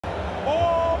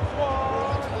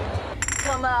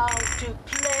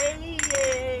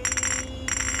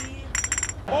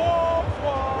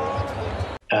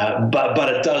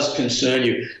but it does concern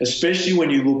you, especially when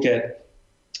you look at,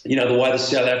 you know, the way the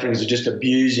South Africans are just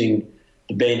abusing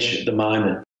the bench at the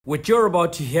moment. What you're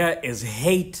about to hear is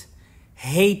hate,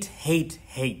 hate, hate,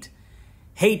 hate.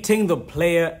 Hating the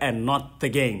player and not the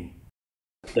game.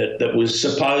 That was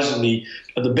supposedly,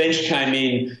 the bench came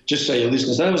in, just so your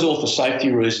listeners, that was all for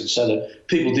safety reasons, so that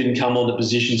people didn't come on to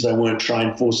positions they weren't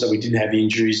trained for, so we didn't have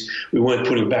injuries. We weren't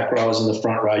putting back rowers in the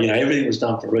front row. You know, everything was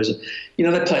done for a reason. You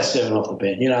know, they played 7 off the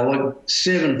bench, you know, like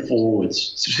 7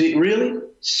 forwards. Really?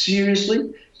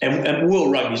 Seriously? And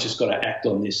World Rugby's just got to act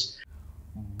on this.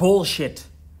 Bullshit.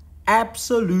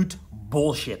 Absolute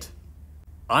bullshit.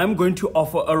 I'm going to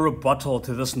offer a rebuttal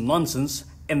to this nonsense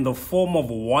in the form of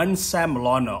one Sam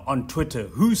Lana on Twitter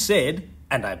who said,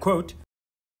 and I quote,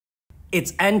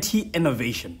 "It's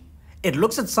anti-innovation. It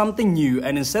looks at something new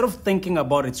and instead of thinking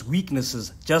about its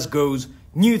weaknesses, just goes,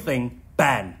 new thing,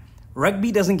 ban.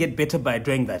 Rugby doesn't get better by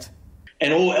doing that."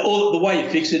 And all the way you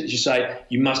fix it is you say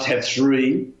you must have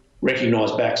 3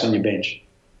 recognised backs on your bench,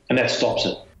 and that stops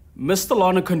it. Mr.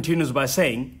 Lana continues by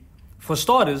saying, "For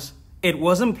starters, it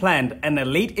wasn't planned and a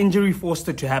late injury forced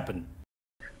it to happen.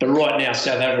 But right now,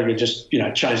 South Africa just, you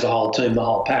know, changed the whole team, the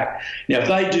whole pack. Now, if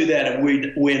they do that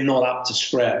and we're not up to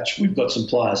scratch, we've got some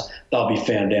players, they'll be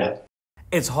found out."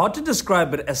 It's hard to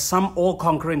describe it as some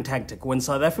all-conquering tactic when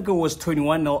South Africa was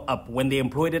 21-0 up when they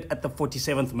employed it at the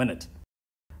 47th minute.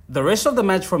 The rest of the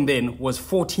match from then was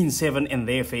 14-7 in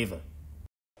their favour.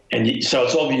 And so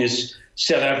it's obvious,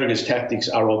 South Africa's tactics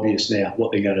are obvious now,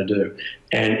 what they're going to do.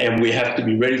 And we have to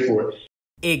be ready for it.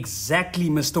 Exactly,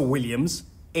 Mr. Williams.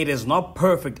 It is not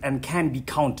perfect and can be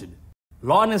countered.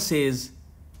 Lana says,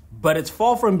 but it's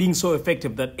far from being so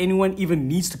effective that anyone even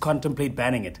needs to contemplate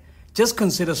banning it. Just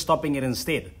consider stopping it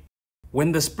instead.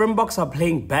 When the Springboks are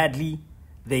playing badly,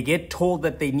 they get told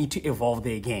that they need to evolve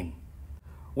their game.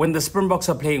 When the Springboks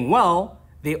are playing well,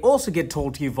 they also get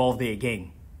told to evolve their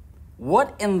game.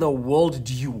 What in the world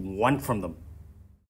do you want from them?